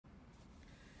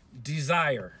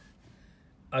Desire,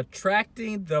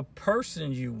 attracting the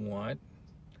person you want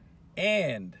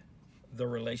and the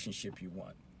relationship you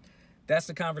want. That's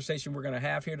the conversation we're going to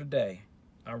have here today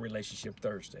on Relationship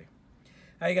Thursday.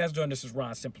 How you guys doing? This is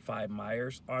Ron Simplified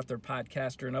Myers, author,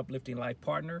 podcaster, and uplifting life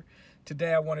partner.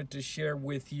 Today I wanted to share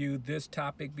with you this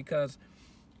topic because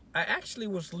I actually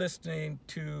was listening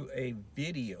to a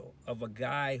video of a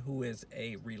guy who is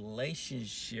a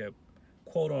relationship,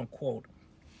 quote unquote,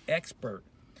 expert.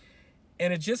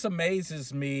 And it just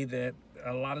amazes me that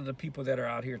a lot of the people that are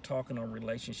out here talking on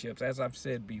relationships, as I've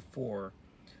said before,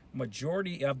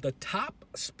 majority of the top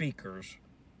speakers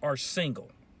are single.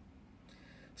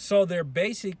 So they're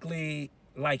basically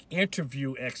like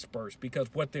interview experts because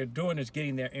what they're doing is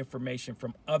getting their information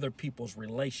from other people's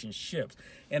relationships.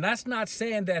 And that's not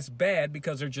saying that's bad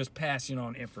because they're just passing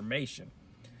on information,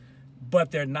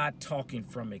 but they're not talking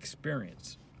from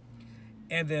experience.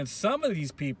 And then some of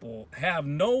these people have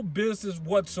no business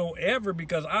whatsoever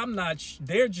because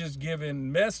they're just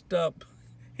giving messed up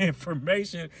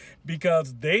information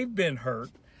because they've been hurt.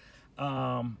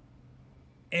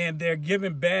 And they're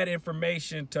giving bad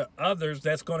information to others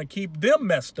that's going to keep them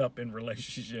messed up in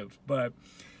relationships. But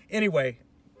anyway,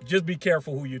 just be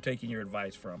careful who you're taking your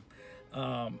advice from.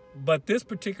 But this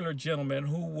particular gentleman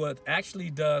who actually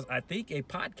does, I think, a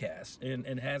podcast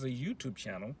and has a YouTube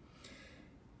channel,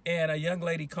 and a young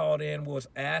lady called in, was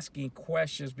asking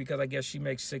questions because I guess she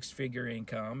makes six-figure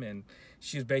income, and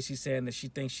she's basically saying that she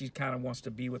thinks she kind of wants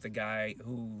to be with a guy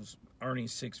who's earning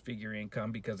six-figure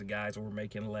income because the guys who were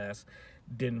making less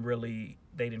didn't really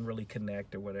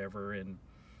connect or whatever. And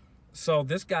so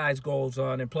this guy goes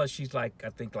on, and plus she's like,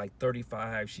 I think like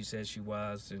 35, she says she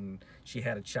was, and she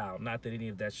had a child. Not that any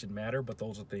of that should matter, but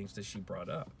those are things that she brought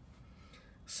up.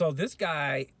 So this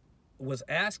guy was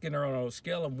asking her on a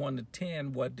scale of 1 to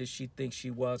 10, what did she think she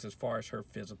was as far as her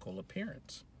physical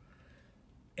appearance?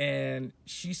 And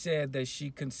she said that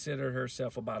she considered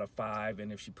herself about a 5,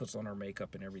 and if she puts on her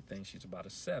makeup and everything, she's about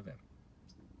a 7.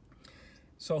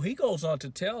 So he goes on to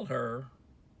tell her,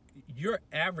 you're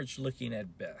average looking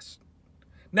at best.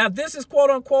 Now, this is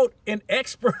quote unquote an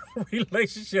expert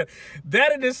relationship.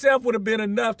 That in itself would have been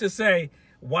enough to say,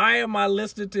 why am I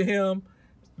listening to him?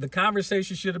 The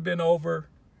conversation should have been over.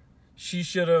 She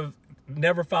should have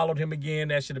never followed him again.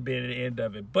 That should have been the end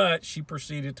of it. But she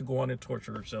proceeded to go on and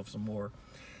torture herself some more.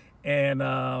 And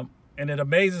it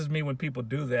amazes me when people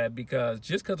do that, because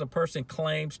just because a person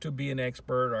claims to be an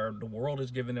expert, or the world has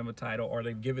given them a title, or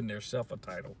they've given themselves a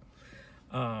title,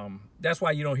 that's why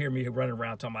you don't hear me running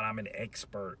around talking about I'm an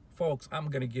expert. Folks, I'm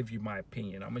going to give you my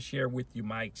opinion. I'm going to share with you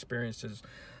my experiences,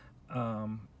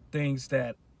 things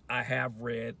that I have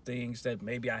read, things that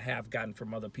maybe I have gotten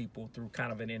from other people through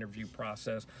kind of an interview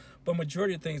process. But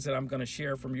majority of things that I'm going to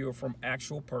share from you are from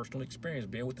actual personal experience,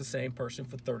 being with the same person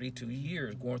for 32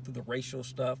 years, going through the racial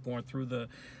stuff, going through the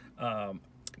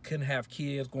couldn't have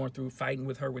kids, going through fighting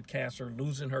with her with cancer,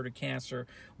 losing her to cancer.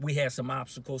 We had some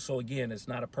obstacles. So again, it's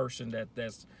not a person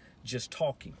that's just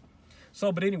talking.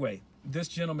 So, but anyway, this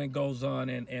gentleman goes on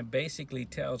and basically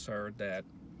tells her that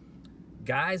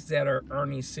guys that are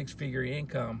earning six-figure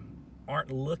income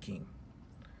aren't looking,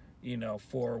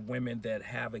 for women that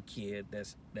have a kid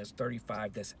that's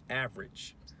 35, that's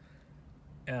average.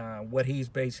 What he's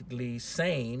basically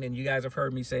saying, and you guys have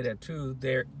heard me say that too,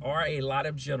 there are a lot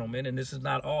of gentlemen, and this is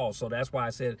not all, so that's why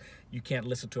I said you can't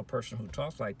listen to a person who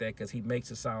talks like that, because he makes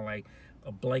it sound like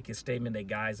a blanket statement that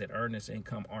guys that earn this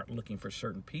income aren't looking for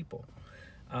certain people.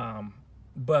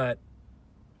 But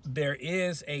there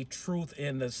is a truth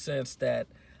in the sense that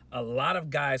a lot of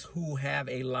guys who have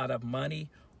a lot of money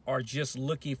are just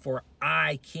looking for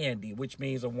eye candy, which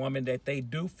means a woman that they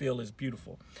do feel is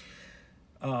beautiful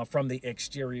from the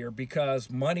exterior, because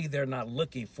money they're not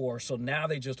looking for. So now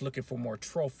they're just looking for more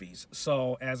trophies.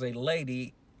 So as a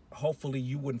lady, hopefully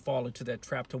you wouldn't fall into that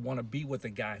trap to want to be with a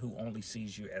guy who only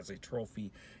sees you as a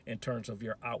trophy in terms of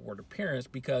your outward appearance,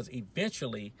 because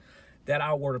eventually that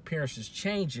outward appearance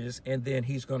changes, and then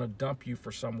he's going to dump you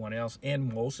for someone else.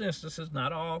 In most instances,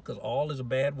 not all, because all is a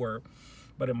bad word,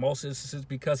 but in most instances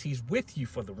because he's with you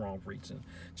for the wrong reason.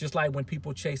 Just like when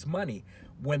people chase money.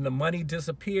 When the money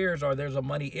disappears or there's a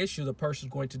money issue, the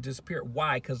person's going to disappear.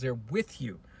 Why? Because they're with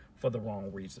you for the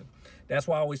wrong reason. That's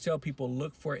why I always tell people,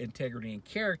 look for integrity and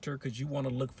character, because you want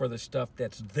to look for the stuff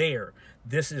that's there.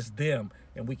 This is them,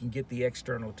 and we can get the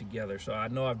external together. So I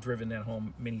know I've driven that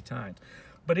home many times.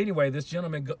 But anyway, this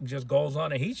gentleman just goes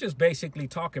on, and he's just basically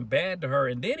talking bad to her.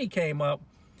 And then he came up,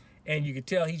 and you could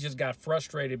tell he just got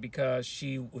frustrated because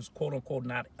she was, quote unquote,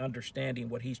 not understanding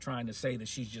what he's trying to say, that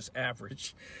she's just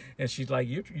average. And she's like,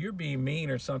 you're being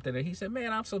mean or something. And he said,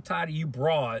 man, I'm so tired of you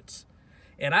broads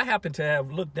And I happened to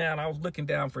have looked down. I was looking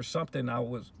down for something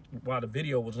while the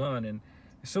video was on. And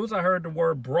as soon as I heard the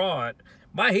word broad,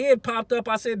 my head popped up.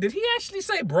 I said, did he actually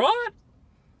say broad?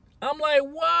 I'm like,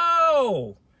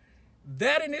 whoa.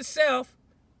 That in itself,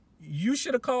 you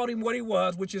should have called him what he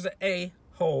was, which is an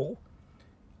a-hole,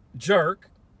 jerk.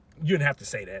 You didn't have to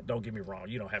say that. Don't get me wrong.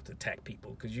 You don't have to attack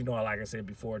people because, you know, like I said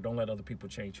before, don't let other people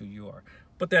change who you are.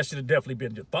 But that should have definitely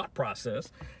been your thought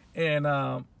process. And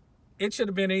it should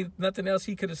have been nothing else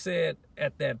he could have said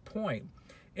at that point.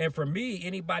 And for me,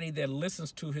 anybody that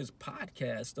listens to his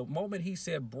podcast, the moment he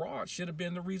said broad should have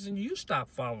been the reason you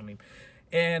stopped following him.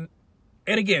 And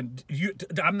again,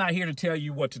 I'm not here to tell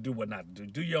you what to do, what not to do.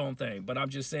 Do your own thing. But I'm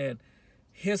just saying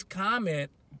his comment,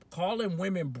 calling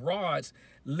women broads,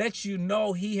 lets you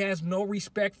know he has no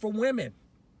respect for women.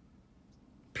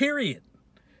 Period.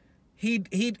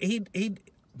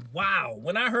 Wow.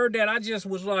 When I heard that, I just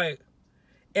was like,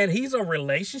 and he's a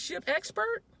relationship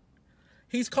expert?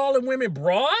 He's calling women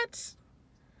broads?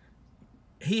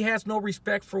 He has no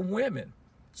respect for women.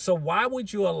 So why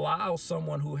would you allow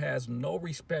someone who has no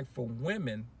respect for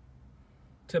women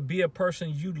to be a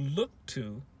person you look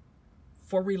to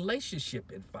for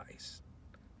relationship advice?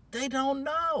 They don't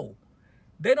know.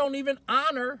 They don't even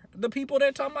honor the people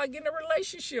they're talking about getting a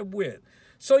relationship with.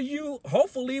 So you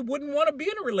hopefully wouldn't want to be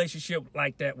in a relationship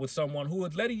like that with someone who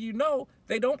is letting you know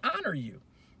they don't honor you.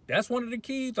 That's one of the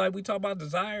keys. Like we talk about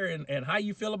desire and how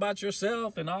you feel about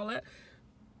yourself and all that.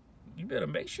 You better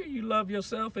make sure you love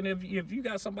yourself. And if you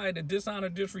got somebody that dishonor,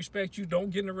 disrespect you,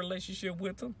 don't get in a relationship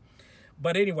with them.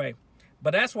 But anyway,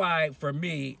 but that's why for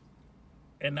me,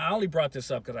 and I only brought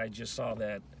this up because I just saw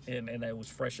that and it was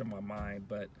fresh in my mind.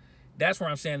 But that's where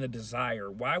I'm saying the desire.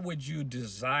 Why would you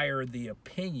desire the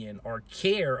opinion or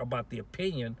care about the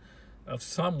opinion of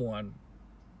someone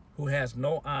who has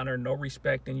no honor, no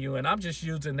respect in you? And I'm just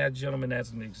using that gentleman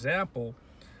as an example.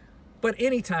 But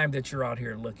anytime that you're out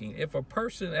here looking, if a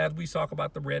person, as we talk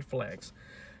about the red flags,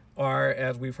 or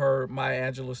as we've heard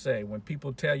Maya Angelou say, when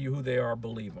people tell you who they are,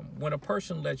 believe them. When a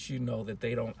person lets you know that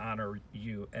they don't honor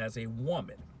you as a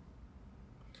woman,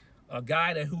 a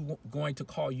guy who's going to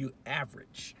call you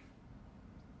average,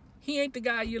 he ain't the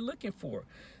guy you're looking for.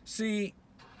 See,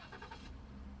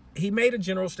 he made a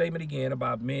general statement again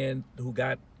about men who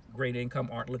got great income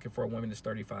aren't looking for a woman that's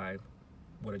 35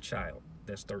 with a child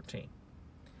that's 13.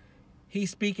 He's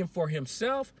speaking for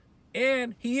himself,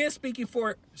 and he is speaking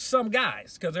for some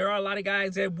guys, because there are a lot of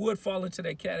guys that would fall into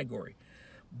that category.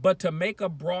 But to make a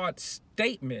broad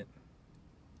statement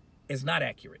is not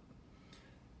accurate.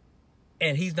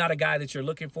 And he's not a guy that you're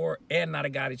looking for and not a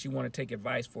guy that you want to take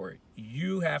advice for.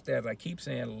 You have to, as I keep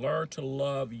saying, learn to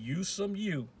love you some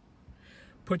you.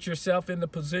 Put yourself in the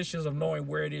positions of knowing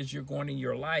where it is you're going in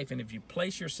your life. And if you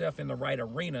place yourself in the right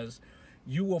arenas,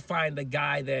 you will find a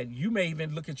guy that you may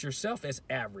even look at yourself as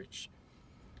average.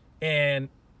 And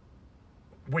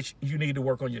which you need to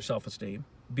work on your self-esteem,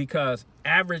 because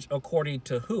average according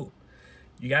to who?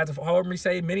 You guys have heard me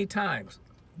say many times,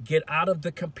 get out of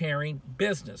the comparing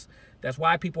business. That's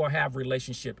why people have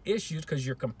relationship issues, because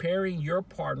you're comparing your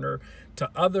partner to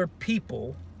other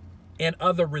people and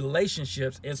other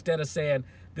relationships instead of saying,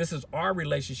 this is our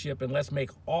relationship and let's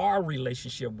make our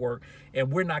relationship work,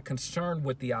 and we're not concerned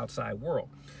with the outside world.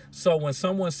 So when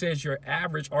someone says you're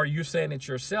average, or you're saying it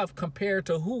yourself, compared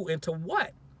to who and to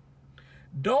what?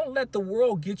 Don't let the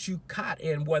world get you caught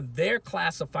in what they're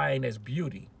classifying as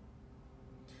beauty,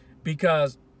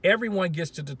 because everyone gets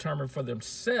to determine for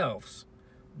themselves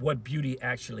what beauty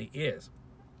actually is.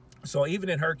 So even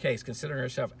in her case, considering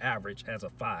herself average as a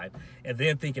 5 and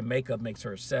then thinking makeup makes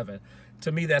her a 7,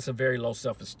 to me, that's a very low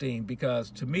self-esteem, because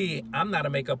to me, I'm not a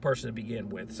makeup person to begin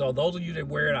with. So those of you that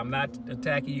wear it, I'm not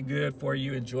attacking you, good for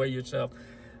you, enjoy yourself.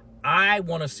 I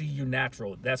want to see you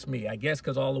natural. That's me. I guess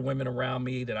because all the women around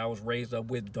me that I was raised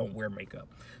up with don't wear makeup.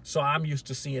 So I'm used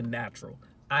to seeing natural.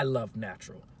 I love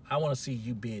natural. I want to see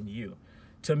you being you.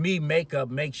 To me, makeup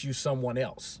makes you someone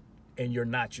else, and you're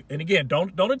not you. And again,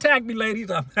 don't attack me, ladies.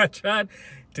 I'm not trying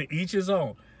to each his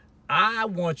own. I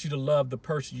want you to love the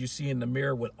person you see in the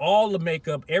mirror with all the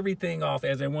makeup, everything off,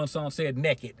 as that one song said,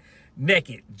 naked,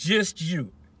 just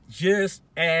you, just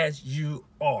as you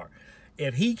are.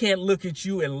 If he can't look at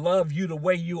you and love you the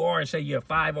way you are and say you're a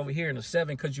 5 over here and a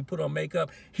 7 because you put on makeup,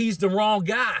 he's the wrong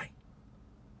guy.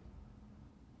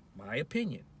 My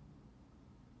opinion.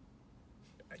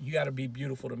 You got to be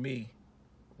beautiful to me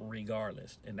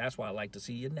regardless. And that's why I like to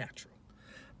see you natural.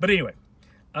 But anyway,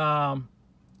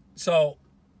 so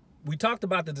we talked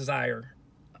about the desire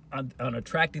on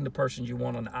attracting the person you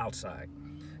want on the outside.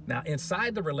 Now,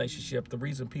 inside the relationship, the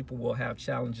reason people will have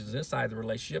challenges inside the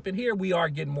relationship, and here we are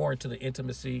getting more into the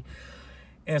intimacy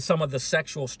and some of the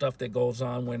sexual stuff that goes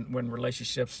on when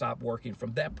relationships stop working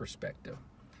from that perspective.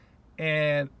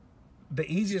 And the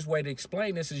easiest way to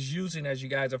explain this is using, as you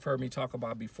guys have heard me talk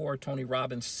about before, Tony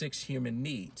Robbins' 6 human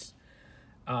needs.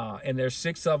 And there's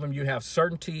 6 of them. You have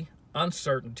certainty,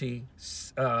 uncertainty,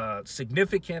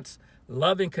 significance,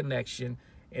 love and connection,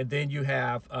 and then you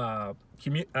have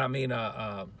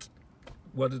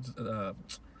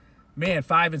man,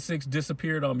 5 and 6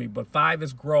 disappeared on me, but 5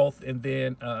 is growth, and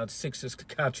then 6 is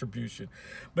contribution.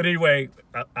 But anyway,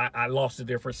 I lost it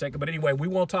there for a second. But anyway, we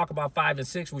won't talk about 5 and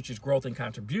 6, which is growth and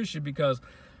contribution, because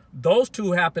those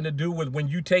two happen to do with when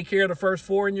you take care of the first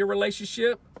 4 in your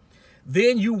relationship,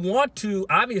 then you want to,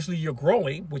 obviously you're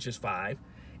growing, which is 5,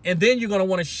 and then you're going to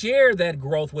want to share that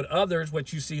growth with others,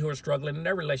 what you see who are struggling in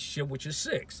their relationship, which is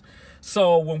 6.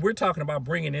 So when we're talking about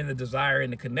bringing in the desire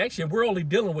and the connection, we're only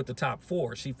dealing with the top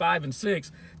 4. See, 5 and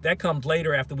 6, that comes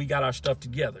later after we got our stuff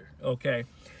together, okay?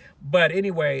 But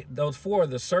anyway, those 4,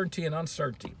 the certainty and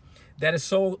uncertainty, that is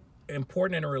so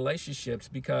important in relationships,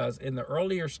 because in the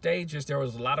earlier stages, there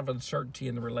was a lot of uncertainty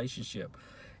in the relationship.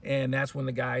 And that's when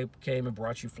the guy came and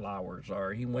brought you flowers,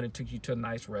 or he went and took you to a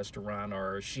nice restaurant,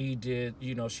 or she did,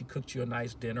 she cooked you a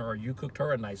nice dinner, or you cooked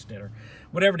her a nice dinner,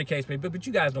 whatever the case may be. But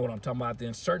you guys know what I'm talking about. The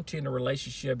uncertainty in the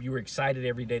relationship, you were excited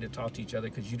every day to talk to each other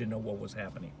because you didn't know what was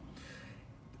happening.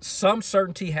 Some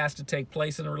certainty has to take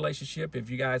place in a relationship.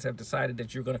 If you guys have decided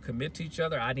that you're going to commit to each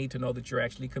other, I need to know that you're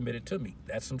actually committed to me.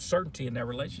 That's some certainty in that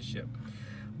relationship.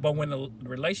 But when the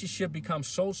relationship becomes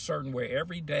so certain, where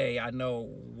every day I know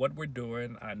what we're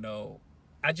doing,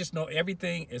 I just know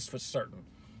everything is for certain.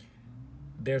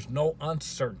 There's no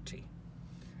uncertainty.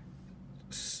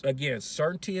 Again,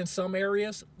 certainty in some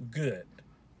areas, good.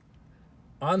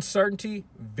 Uncertainty,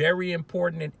 very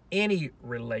important in any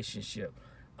relationship.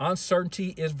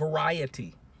 Uncertainty is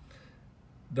variety.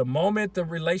 The moment the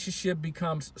relationship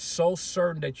becomes so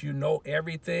certain that you know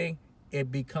everything,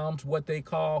 it becomes what they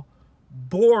call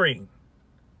boring.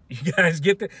 You guys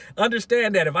get that?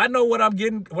 Understand that if I know what I'm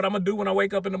gonna do when I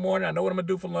wake up in the morning, I know what I'm gonna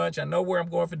do for lunch, I know where I'm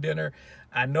going for dinner,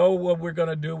 I know what we're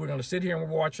gonna do. We're gonna sit here and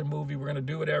we're watch a movie, we're gonna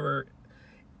do whatever.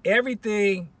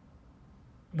 Everything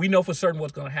we know for certain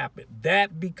what's gonna happen.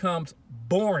 That becomes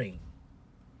boring.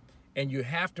 And you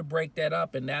have to break that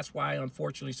up. And that's why,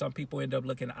 unfortunately, some people end up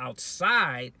looking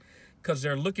outside, because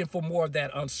they're looking for more of that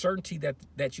uncertainty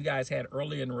that you guys had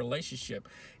earlier in the relationship.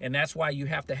 And that's why you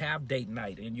have to have date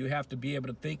night, and you have to be able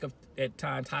to think of at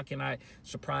times, how can I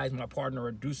surprise my partner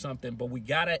or do something? But we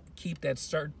got to keep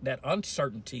that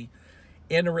uncertainty.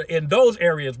 In those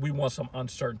areas, we want some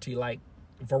uncertainty, like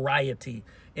variety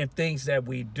in things that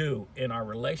we do in our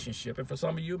relationship. And for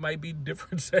some of you, it might be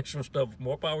different sexual stuff.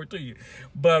 More power to you.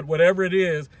 But whatever it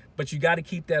is, but you got to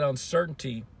keep that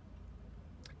uncertainty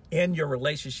in your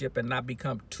relationship and not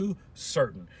become too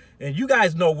certain. And you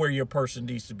guys know where your person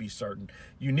needs to be certain.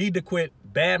 You need to quit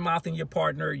bad-mouthing your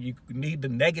partner. You need the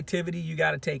negativity you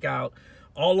got to take out.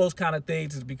 All those kind of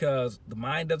things is because the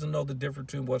mind doesn't know the difference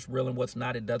between what's real and what's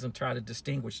not. It doesn't try to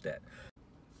distinguish that.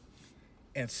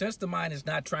 And since the mind is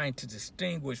not trying to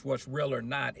distinguish what's real or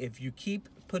not, if you keep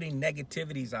putting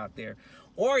negativities out there,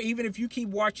 or even if you keep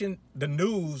watching the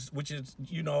news, which is,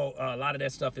 a lot of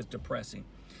that stuff is depressing,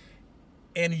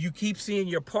 and you keep seeing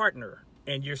your partner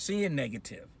and you're seeing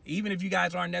negative, even if you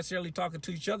guys aren't necessarily talking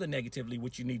to each other negatively,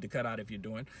 which you need to cut out if you're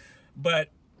doing. But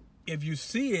if you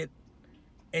see it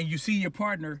and you see your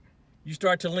partner, you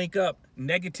start to link up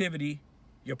negativity,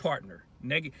 your partner.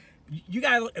 You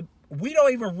guys, we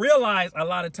don't even realize a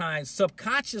lot of times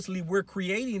subconsciously we're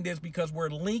creating this because we're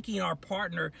linking our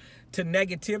partner to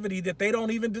negativity that they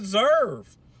don't even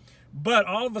deserve. But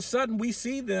all of a sudden we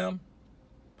see them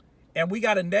and we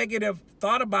got a negative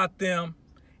thought about them,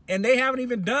 and they haven't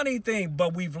even done anything,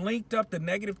 but we've linked up the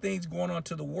negative things going on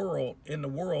to in the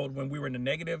world when we were in a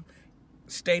negative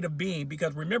state of being.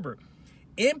 Because remember,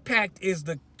 impact is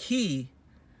the key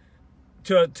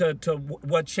to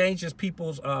what changes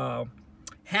people's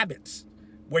habits,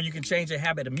 where you can change a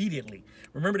habit immediately.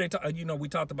 Remember, we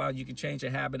talked about you can change a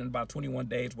habit in about 21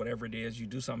 days, whatever it is. You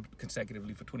do something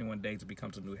consecutively for 21 days, it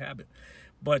becomes a new habit.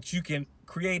 But you can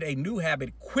create a new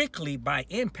habit quickly by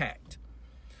impact.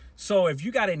 So if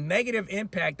you got a negative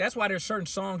impact, that's why there's certain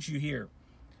songs you hear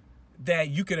that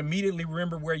you can immediately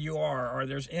remember where you are, or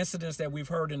there's incidents that we've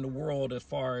heard in the world as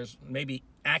far as maybe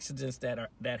accidents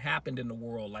that happened in the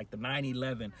world, like the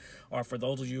 9/11, or for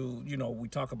those of you, we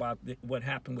talk about what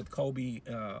happened with Kobe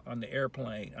on the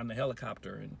airplane, on the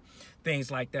helicopter, and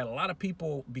things like that. A lot of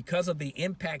people, because of the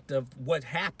impact of what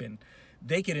happened,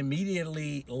 they can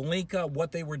immediately link up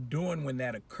what they were doing when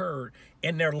that occurred,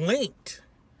 and they're linked.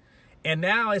 And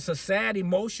now it's a sad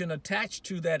emotion attached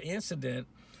to that incident.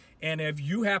 And if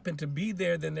you happen to be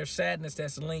there, then there's sadness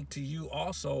that's linked to you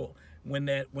also when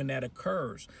that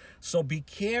occurs. So be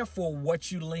careful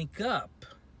what you link up.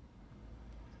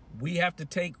 We have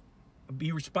to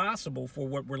be responsible for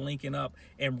what we're linking up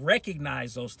and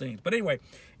recognize those things. But anyway,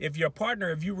 if your partner,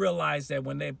 if you realize that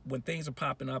when things are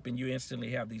popping up and you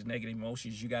instantly have these negative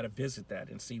emotions, you got to visit that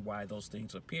and see why those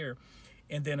things appear,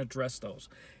 and then address those.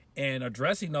 And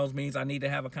addressing those means I need to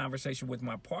have a conversation with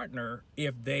my partner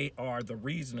if they are the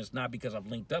reason. It's not because I've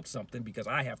linked up something, because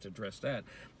I have to address that.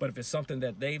 But if it's something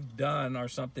that they've done or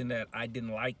something that I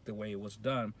didn't like the way it was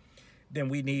done, then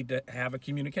we need to have a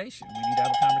communication. We need to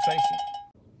have a conversation.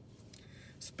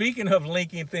 Speaking of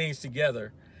linking things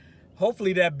together,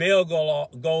 hopefully that bell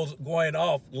going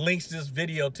off links this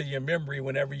video to your memory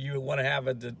whenever you want to have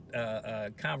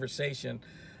a conversation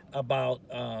about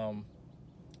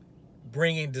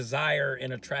bringing desire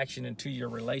and attraction into your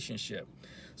relationship.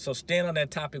 So staying on that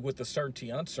topic with the certainty,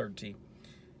 uncertainty,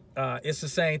 it's the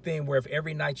same thing where if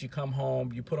every night you come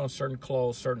home, you put on certain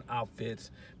clothes, certain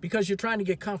outfits, because you're trying to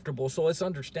get comfortable, so it's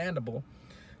understandable.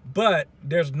 But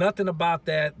there's nothing about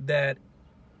that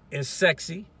is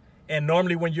sexy. And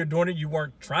normally when you're doing it, you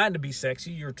weren't trying to be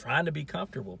sexy, you're trying to be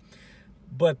comfortable.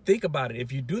 But think about it.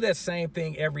 If you do that same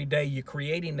thing every day, you're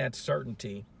creating that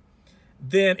certainty.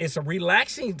 Then it's a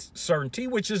relaxing certainty,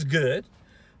 which is good,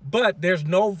 but there's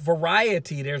no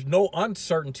variety. There's no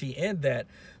uncertainty in that.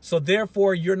 So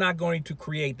therefore, you're not going to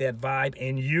create that vibe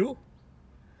in you,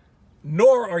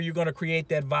 nor are you going to create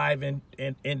that vibe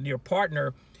in your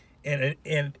partner.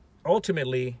 And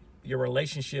ultimately, your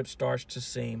relationship starts to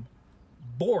seem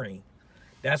boring.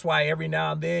 That's why every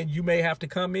now and then you may have to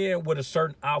come in with a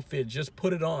certain outfit. Just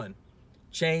put it on.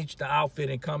 Change the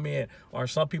outfit and come in. Or in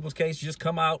some people's case, just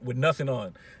come out with nothing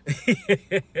on.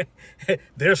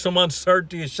 There's some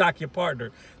uncertainty and shock your partner.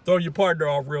 Throw your partner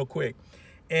off real quick.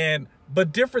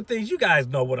 But different things, you guys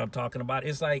know what I'm talking about.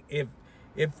 It's like if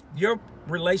your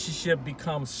relationship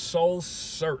becomes so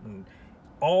certain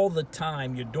all the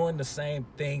time, you're doing the same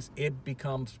things, it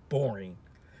becomes boring.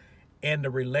 And the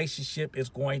relationship is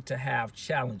going to have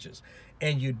challenges.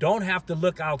 And you don't have to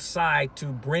look outside to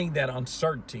bring that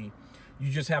uncertainty.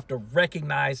 You just have to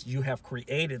recognize you have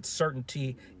created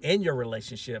certainty in your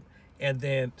relationship and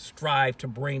then strive to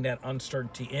bring that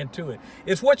uncertainty into it.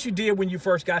 It's what you did when you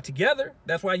first got together.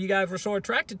 That's why you guys were so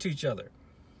attracted to each other.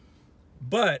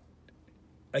 But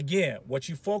again, what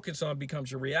you focus on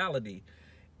becomes your reality.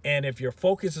 And if your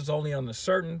focus is only on the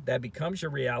certain, that becomes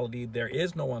your reality. There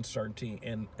is no uncertainty,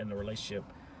 and the relationship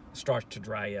starts to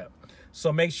dry up.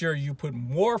 So make sure you put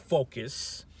more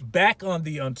focus back on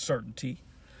the uncertainty.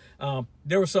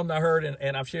 There was something I heard,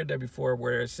 and I've shared that before,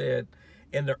 where it said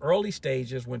in the early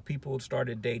stages when people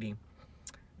started dating,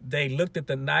 they looked at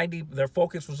their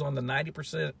focus was on the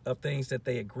 90% of things that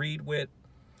they agreed with,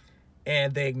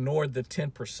 and they ignored the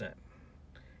 10%.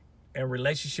 And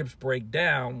relationships break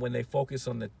down when they focus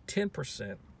on the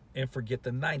 10% and forget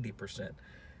the 90%.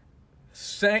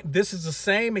 This is the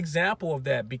same example of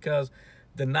that, because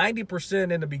the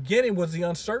 90% in the beginning was the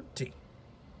uncertainty.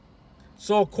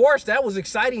 So, of course, that was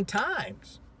exciting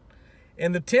times.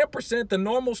 And the 10%, the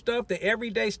normal stuff, the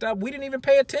everyday stuff, we didn't even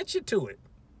pay attention to it.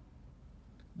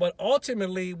 But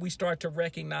ultimately, we start to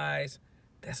recognize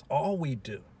that's all we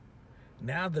do.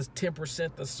 Now the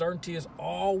 10%, the certainty is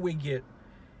all we get.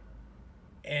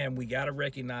 And we got to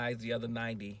recognize the other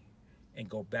 90 and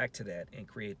go back to that and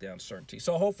create the uncertainty.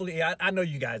 So hopefully, I know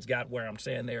you guys got where I'm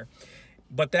saying there.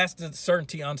 But that's the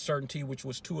certainty, uncertainty, which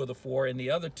was 2 of the 4. And the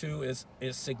other 2 is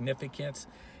significance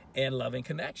and loving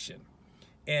connection.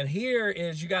 And here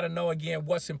is, you got to know, again,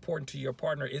 what's important to your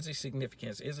partner. Is it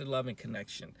significance? Is it loving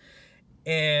connection?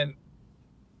 And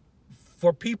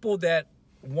for people that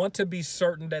want to be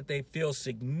certain that they feel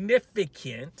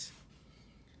significant,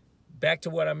 back to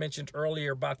what I mentioned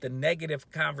earlier about the negative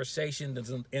conversations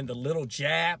and the little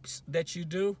jabs that you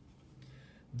do,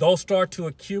 those start to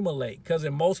accumulate, because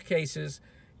in most cases,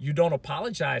 you don't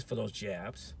apologize for those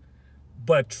jabs.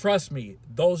 But trust me,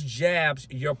 those jabs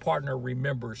your partner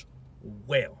remembers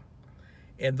well.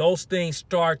 And those things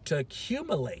start to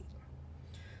accumulate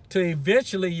till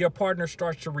eventually your partner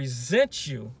starts to resent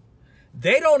you.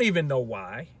 They don't even know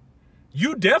why.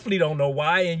 You definitely don't know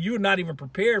why, and you're not even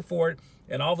prepared for it.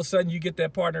 And all of a sudden you get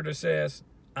that partner that says,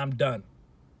 I'm done.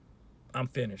 I'm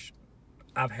finished.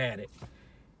 I've had it.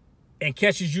 And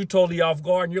catches you totally off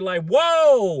guard, and you're like,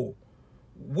 whoa,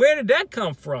 where did that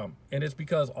come from? And it's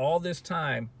because all this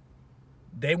time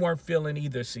they weren't feeling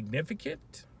either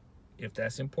significant, if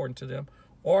that's important to them,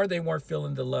 or they weren't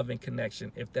feeling the love and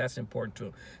connection, if that's important to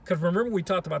them. Because remember, we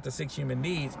talked about the 6 human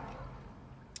needs.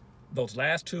 Those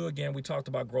last 2, again, we talked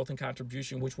about growth and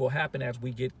contribution, which will happen as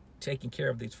we get taking care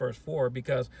of these first four,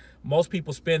 because most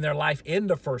people spend their life in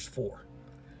the first four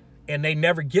and they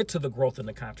never get to the growth and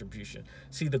the contribution.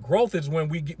 See, the growth is when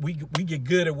we get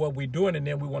good at what we're doing, and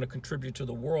then we want to contribute to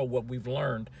the world what we've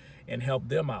learned and help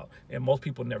them out. And most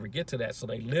people never get to that, so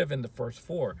they live in the first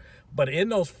four. But in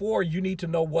those four, you need to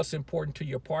know what's important to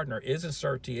your partner. Is it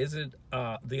certainty? Is it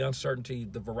the uncertainty,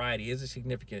 the variety? Is it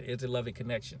significant? Is it loving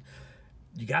connection?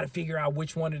 You got to figure out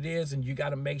which one it is, and you got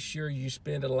to make sure you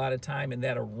spend a lot of time in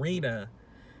that arena,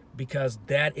 because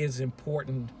that is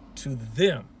important to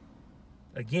them.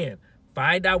 Again,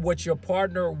 find out what your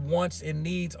partner wants and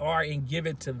needs are and give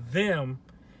it to them.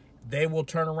 They will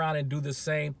turn around and do the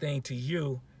same thing to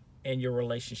you, and your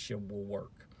relationship will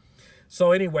work.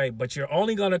 So anyway, but you're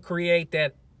only going to create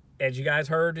that, as you guys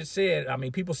heard it said. I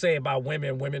mean, people say about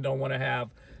women don't want to have,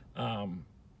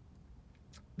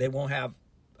 they won't have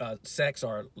sex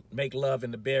or make love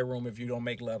in the bedroom if you don't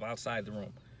make love outside the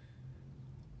room.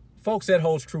 Folks, that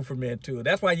holds true for men too.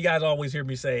 That's why you guys always hear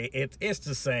me say it's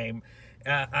the same.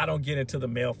 I don't get into the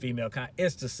male-female kind.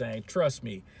 It's the same. Trust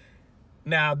me.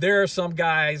 Now, there are some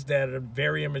guys that are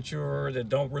very immature, that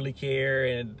don't really care,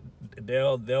 and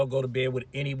they'll go to bed with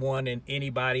anyone and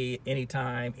anybody,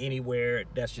 anytime, anywhere.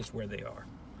 That's just where they are.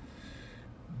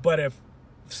 But if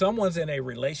someone's in a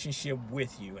relationship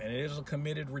with you, and it is a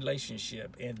committed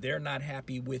relationship, and they're not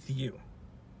happy with you,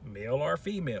 male or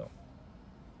female,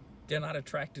 they're not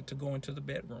attracted to going to the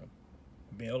bedroom,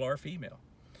 male or female.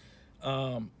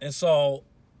 And so,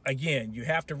 again, you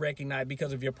have to recognize,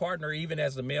 because of your partner, even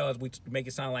as the male, as we make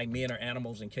it sound like men are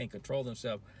animals and can't control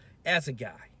themselves, as a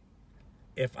guy,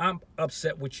 if I'm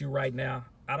upset with you right now,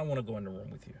 I don't want to go in the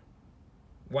room with you.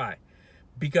 Why?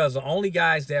 Because the only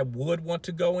guys that would want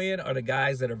to go in are the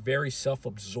guys that are very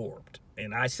self-absorbed.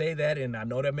 And I say that, and I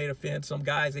know that may offend some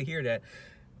guys that hear that,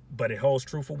 but it holds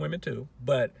true for women too.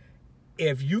 But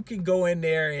if you can go in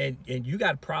there and you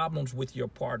got problems with your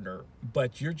partner,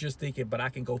 but you're just thinking, but I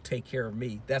can go take care of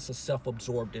me, that's a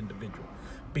self-absorbed individual,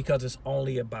 because it's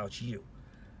only about you.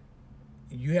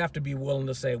 You have to be willing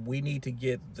to say, we need to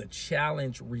get the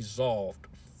challenge resolved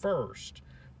first.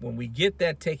 When we get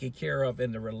that taken care of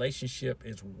and the relationship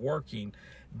is working,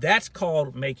 that's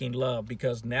called making love,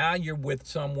 because now you're with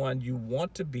someone you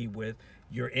want to be with,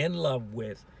 you're in love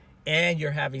with, and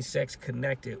you're having sex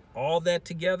connected. All that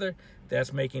together,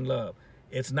 that's making love.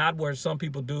 It's not where some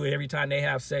people do every time they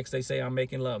have sex, they say, I'm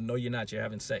making love. No, you're not. You're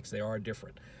having sex. They are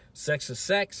different. Sex is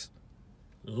sex.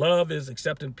 Love is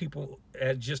accepting people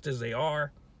just as they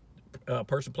are,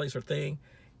 person, place, or thing.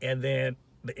 And then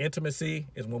the intimacy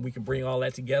is when we can bring all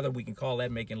that together. We can call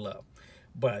that making love.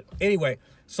 But anyway,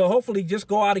 so hopefully just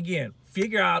go out again.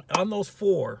 Figure out on those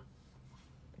four,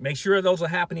 make sure those are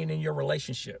happening in your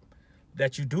relationship,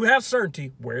 that you do have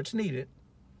certainty where it's needed.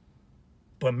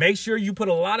 But make sure you put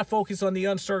a lot of focus on the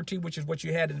uncertainty, which is what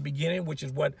you had at the beginning, which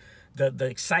is what the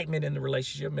excitement in the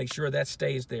relationship. Make sure that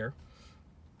stays there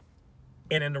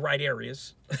and in the right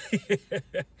areas.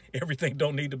 Everything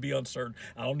don't need to be uncertain.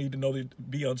 I don't need to know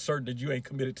that be uncertain that you ain't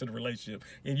committed to the relationship.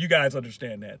 And you guys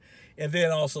understand that. And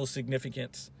then also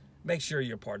significance. Make sure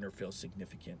your partner feels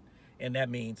significant. And that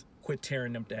means quit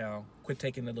tearing them down, quit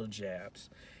taking the little jabs.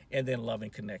 And then love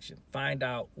and connection. Find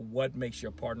out what makes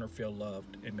your partner feel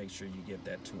loved and make sure you give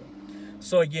that to them.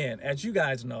 So again, as you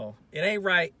guys know, it ain't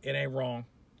right, it ain't wrong.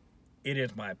 It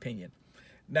is my opinion.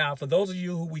 Now, for those of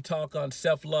you who we talk on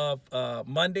self-love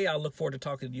Monday, I look forward to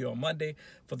talking to you on Monday.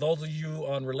 For those of you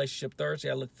on Relationship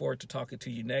Thursday, I look forward to talking to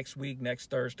you next week, next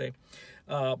Thursday.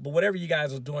 But whatever you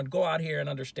guys are doing, go out here and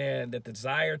understand that the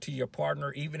desire to your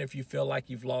partner, even if you feel like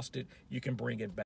you've lost it, you can bring it back.